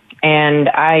usual, and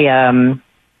I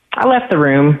left the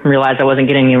room, realized I wasn't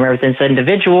getting anywhere with this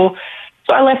individual,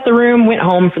 so I left the room, went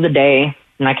home for the day,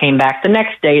 and I came back the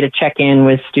next day to check in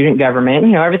with student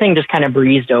government. Everything just kind of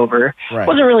breezed over. Right.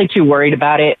 Wasn't really too worried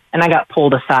about it, and I got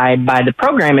pulled aside by the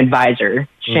program advisor,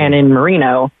 Shannon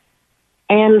Marino,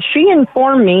 and she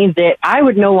informed me that I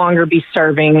would no longer be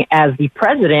serving as the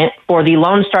president for the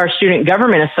Lone Star Student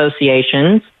Government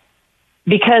Associations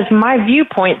because my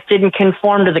viewpoints didn't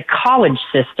conform to the college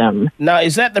system. Now,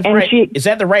 is that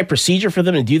the right procedure for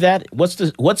them to do that? What's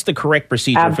the correct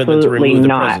procedure for them to remove the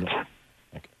president? Absolutely not.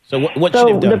 Okay. So what should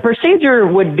have done? The procedure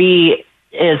would be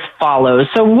as follows.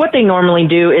 So what they normally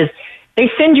do is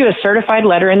they send you a certified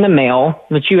letter in the mail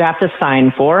that you have to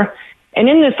sign for. And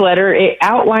in this letter, it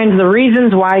outlines the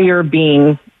reasons why you're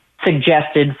being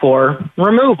suggested for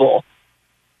removal.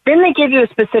 Then they give you a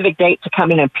specific date to come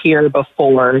and appear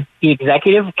before the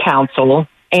executive council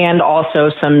and also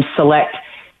some select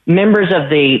members of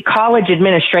the college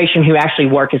administration who actually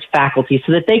work as faculty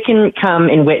so that they can come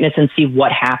and witness and see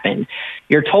what happened.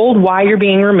 You're told why you're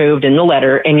being removed in the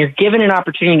letter, and you're given an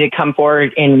opportunity to come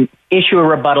forward and issue a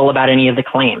rebuttal about any of the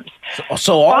claims.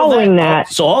 So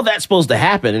all that's supposed to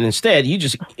happen, and instead you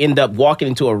just end up walking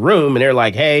into a room and they're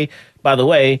like, hey, by the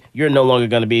way, you're no longer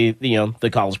going to be the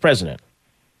college president.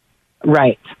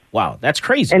 Right. Wow, that's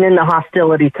crazy. And then the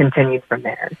hostility continued from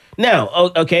there. Now,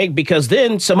 okay, because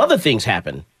then some other things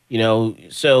happen,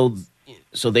 so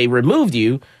they removed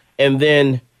you, and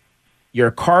then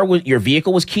your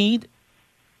vehicle was keyed?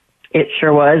 It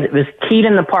sure was. It was keyed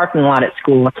in the parking lot at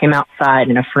school. I came outside,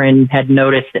 and a friend had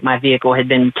noticed that my vehicle had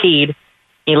been keyed.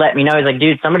 He let me know. He's like,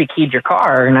 dude, somebody keyed your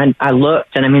car. And I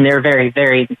looked, and there were very,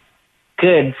 very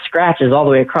good scratches all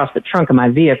the way across the trunk of my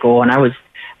vehicle, and I was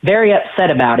very upset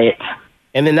about it.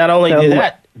 And then not only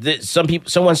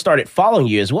someone started following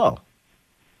you as well.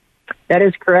 That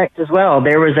is correct as well.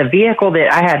 There was a vehicle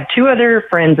that I had two other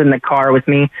friends in the car with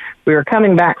me. We were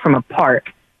coming back from a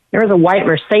park. There was a white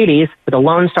Mercedes with a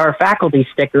Lone Star faculty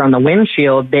sticker on the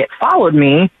windshield that followed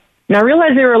me. And I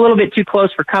realized they were a little bit too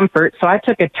close for comfort, so I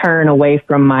took a turn away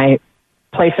from my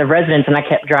place of residence and I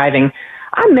kept driving.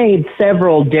 I made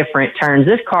several different turns.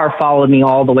 This car followed me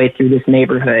all the way through this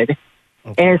neighborhood.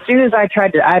 Okay. And as soon as I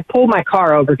pulled my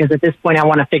car over because at this point I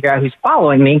want to figure out who's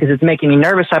following me because it's making me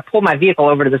nervous. So I pulled my vehicle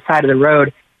over to the side of the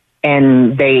road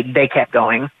and they kept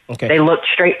going. Okay. They looked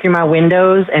straight through my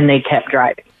windows and they kept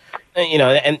driving.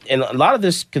 And a lot of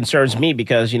this concerns me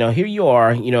because, here you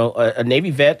are, a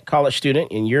Navy vet, college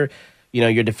student, and you're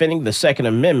defending the Second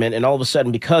Amendment. And all of a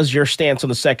sudden, because your stance on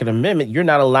the Second Amendment, you're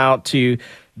not allowed to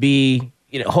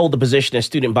hold the position as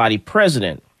student body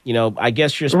president. I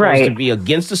guess you're supposed to be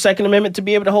against the Second Amendment to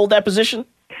be able to hold that position?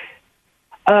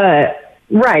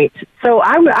 Right. So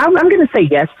I'm going to say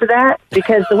yes to that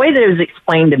because the way that it was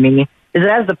explained to me is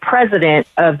that as the president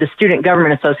of the Student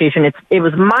Government Association, it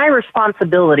was my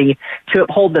responsibility to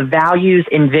uphold the values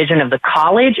and vision of the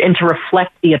college and to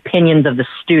reflect the opinions of the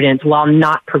students while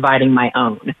not providing my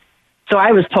own. So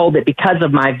I was told that because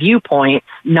of my viewpoints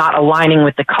not aligning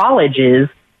with the college's,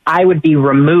 I would be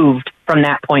removed from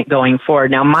that point going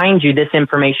forward. Now, mind you, this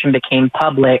information became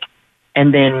public,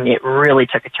 and then it really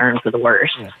took a turn for the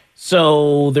worse. Yeah.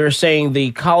 So they're saying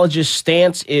the college's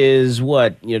stance is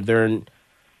what? They're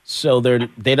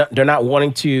not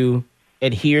wanting to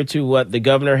adhere to what the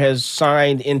governor has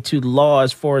signed into law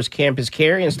as far as campus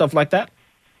carry and stuff like that?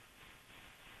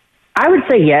 I would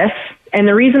say yes. And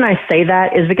the reason I say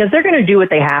that is because they're going to do what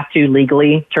they have to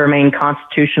legally to remain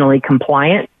constitutionally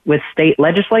compliant with state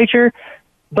legislature.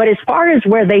 But as far as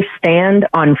where they stand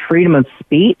on freedom of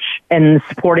speech and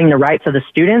supporting the rights of the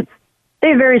students,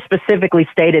 they very specifically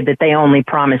stated that they only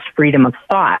promised freedom of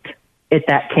thought at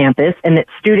that campus and that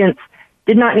students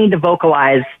did not need to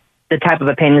vocalize the type of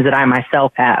opinions that I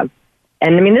myself have.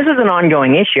 And I mean, this is an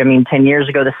ongoing issue. I mean, 10 years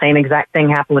ago, the same exact thing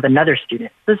happened with another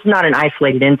student. This is not an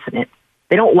isolated incident.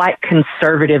 They don't like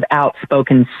conservative,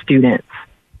 outspoken students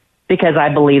because I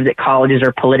believe that colleges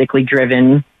are politically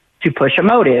driven to push a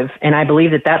motive. And I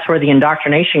believe that that's where the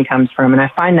indoctrination comes from. And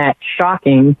I find that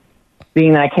shocking,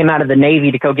 being that I came out of the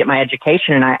Navy to go get my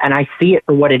education, and I see it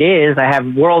for what it is. I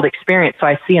have world experience, so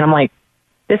I see, and I'm like,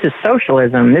 this is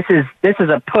socialism. This is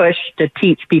a push to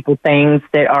teach people things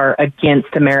that are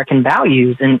against American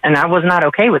values, and I was not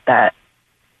okay with that.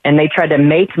 And they tried to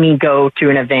make me go to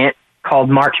an event called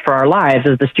March for Our Lives.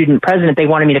 As the student president, they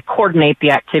wanted me to coordinate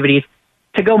the activities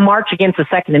to go march against the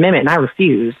Second Amendment, and I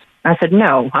refused. I said,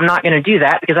 no, I'm not going to do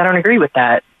that because I don't agree with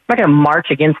that. I'm not going to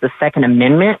march against the Second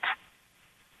Amendment.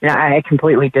 And I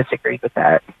completely disagreed with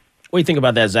that. What do you think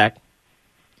about that, Zach?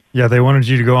 Yeah, they wanted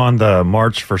you to go on the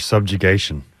March for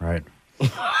Subjugation, right?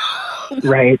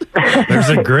 Right. There's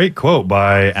a great quote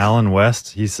by Alan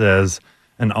West. He says,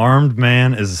 "An armed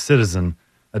man is a citizen.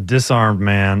 A disarmed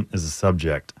man is a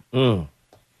subject." Mm.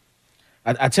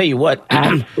 I tell you what.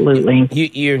 Absolutely.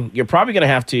 You're probably going to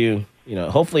have to,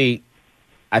 hopefully,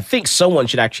 I think someone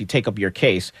should actually take up your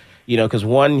case, because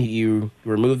one, you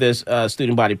remove this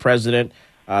student body president,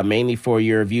 mainly for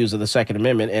your views of the Second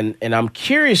Amendment. And I'm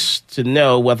curious to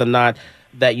know whether or not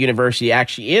that university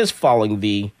actually is following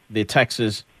the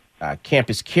Texas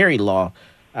campus carry law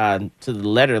to the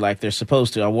letter like they're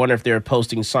supposed to. I wonder if they're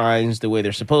posting signs the way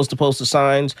they're supposed to post the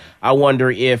signs. I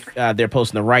wonder if they're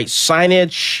posting the right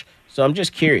signage. So I'm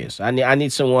just curious. I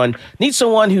need someone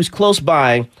who's close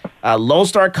by Lone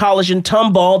Star College in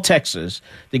Tomball, Texas,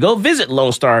 to go visit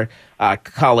Lone Star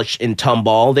College in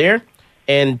Tomball there.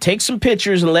 And take some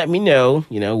pictures and let me know,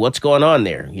 what's going on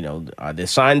there. Are the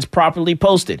signs properly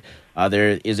posted?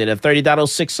 Is it a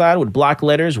 30.06 sign with block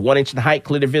letters, 1 inch in height,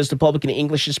 clear to visit the public in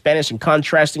English and Spanish, and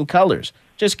contrasting colors?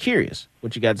 Just curious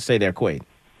what you got to say there, Quaid.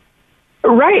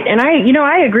 Right, and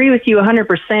I agree with you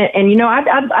 100%. And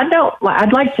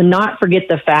I'd like to not forget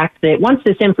the fact that once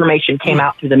this information came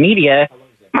out through the media,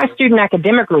 my student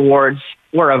academic rewards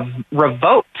were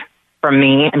revoked from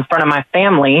me in front of my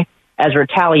family as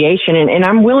retaliation, and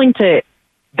I'm willing to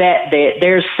bet that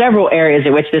there's several areas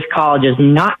in which this college is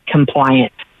not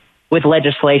compliant with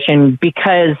legislation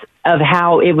because of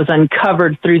how it was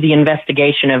uncovered through the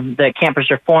investigation of the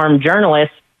campus reform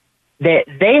journalists, that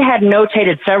they had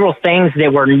notated several things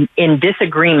that were in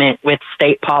disagreement with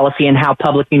state policy and how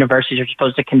public universities are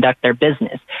supposed to conduct their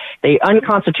business. They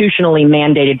unconstitutionally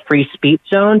mandated free speech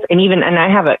zones, and I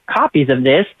have copies of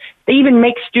this, they even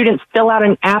make students fill out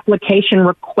an application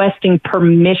requesting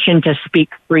permission to speak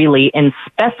freely in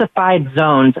specified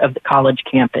zones of the college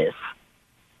campus,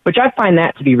 which I find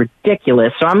that to be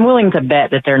ridiculous. So I'm willing to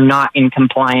bet that they're not in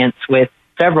compliance with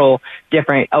several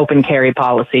different open carry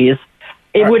policies.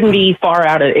 It wouldn't be far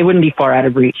out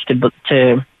of reach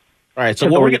to. All right, so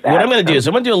what I'm going to do is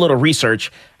I'm going to do a little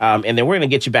research, and then we're going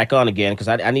to get you back on again because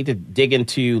I need to dig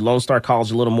into Lone Star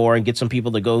College a little more and get some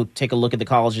people to go take a look at the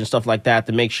college and stuff like that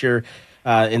to make sure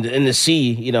and to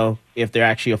see, if they're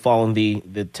actually following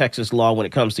the Texas law when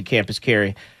it comes to campus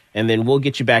carry. And then we'll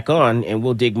get you back on and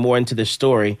we'll dig more into this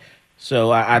story.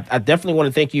 So I definitely want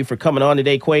to thank you for coming on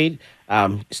today, Quaid.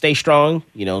 Stay strong,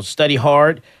 study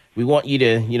hard. We want you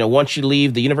to, once you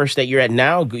leave the university that you're at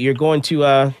now, you're going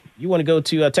to you want to go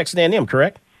to Texas A&M,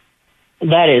 correct?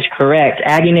 That is correct.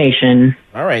 Aggie Nation.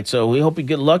 All right. So we hope you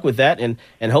good luck with that. And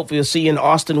hopefully we'll see you in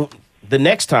Austin the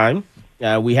next time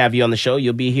we have you on the show.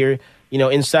 You'll be here,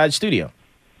 inside studio.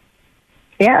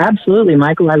 Yeah, absolutely,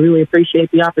 Michael. I really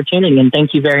appreciate the opportunity, and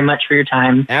thank you very much for your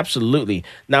time. Absolutely.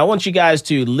 Now, I want you guys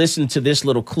to listen to this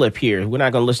little clip here. We're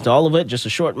not going to listen to all of it, just a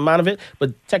short amount of it,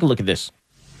 but take a look at this.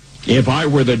 If I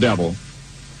were the devil,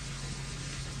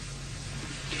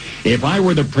 if I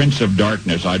were the prince of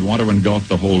darkness, I'd want to engulf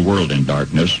the whole world in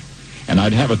darkness, and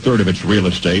I'd have 1/3 of its real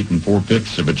estate and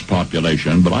 4/5 of its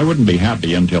population, but I wouldn't be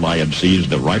happy until I had seized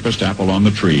the ripest apple on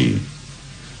the tree,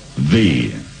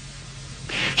 thee.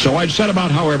 So I'd set about,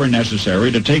 however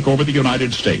necessary, to take over the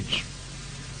United States.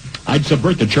 I'd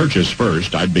subvert the churches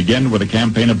first. I'd begin with a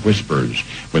campaign of whispers.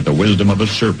 With the wisdom of a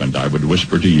serpent, I would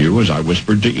whisper to you as I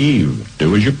whispered to Eve,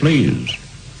 do as you please.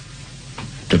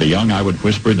 To the young, I would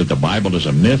whisper that the Bible is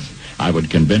a myth. I would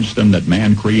convince them that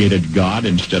man created God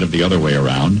instead of the other way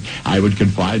around. I would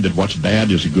confide that what's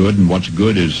bad is good and what's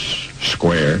good is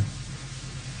square.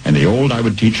 And the old, I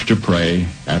would teach to pray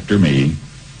after me,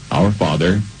 Our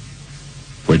Father,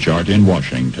 which art in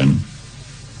Washington.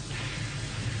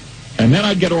 And then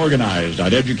I'd get organized.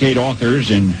 I'd educate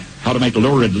authors in how to make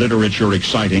lurid literature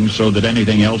exciting so that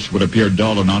anything else would appear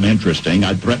dull and uninteresting.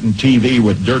 I'd threaten TV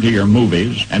with dirtier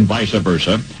movies and vice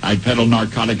versa. I'd peddle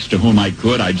narcotics to whom I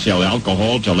could. I'd sell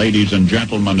alcohol to ladies and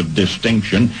gentlemen of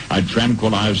distinction. I'd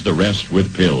tranquilize the rest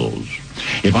with pills.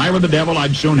 If I were the devil,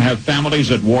 I'd soon have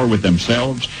families at war with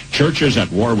themselves, churches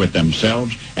at war with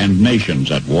themselves, and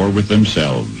nations at war with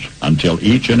themselves, until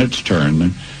each in its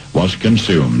turn was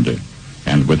consumed.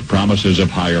 And with promises of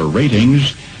higher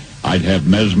ratings, I'd have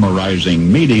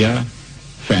mesmerizing media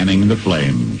fanning the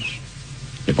flames.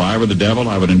 If I were the devil,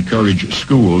 I would encourage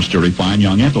schools to refine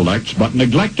young intellects, but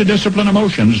neglect to discipline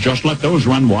emotions. Just let those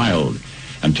run wild.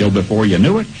 Until before you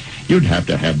knew it, you'd have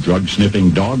to have drug-sniffing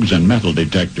dogs and metal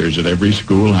detectors at every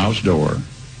schoolhouse door.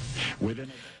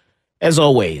 As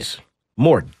always,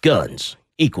 more guns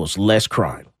equals less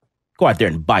crime. Go out there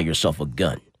and buy yourself a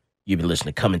gun. You've been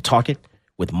listening to Come and Talk It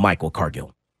with Michael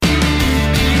Cargill.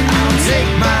 I'll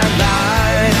take my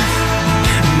life,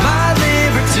 my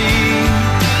liberty,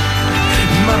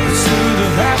 my pursuit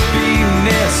of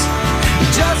happiness.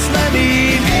 Just let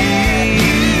me be.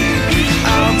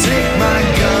 I'll take my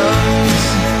guns,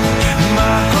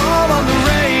 my home on the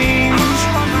range.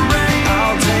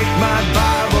 I'll take my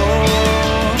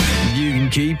Bible. You can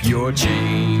keep your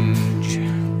change.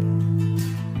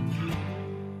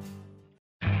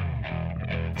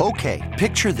 Okay,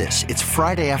 picture this. It's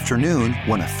Friday afternoon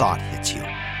when a thought hits you.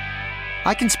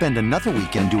 I can spend another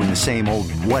weekend doing the same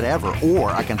old whatever, or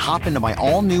I can hop into my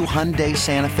all-new Hyundai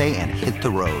Santa Fe and hit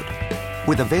the road.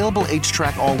 With available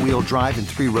H-Track all-wheel drive and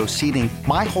 3-row seating,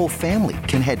 my whole family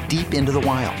can head deep into the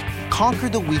wild. Conquer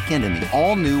the weekend in the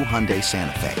all-new Hyundai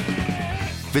Santa Fe.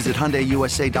 Visit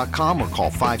HyundaiUSA.com or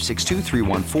call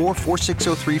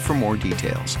 562-314-4603 for more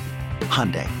details.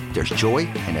 Hyundai, there's joy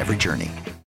in every journey.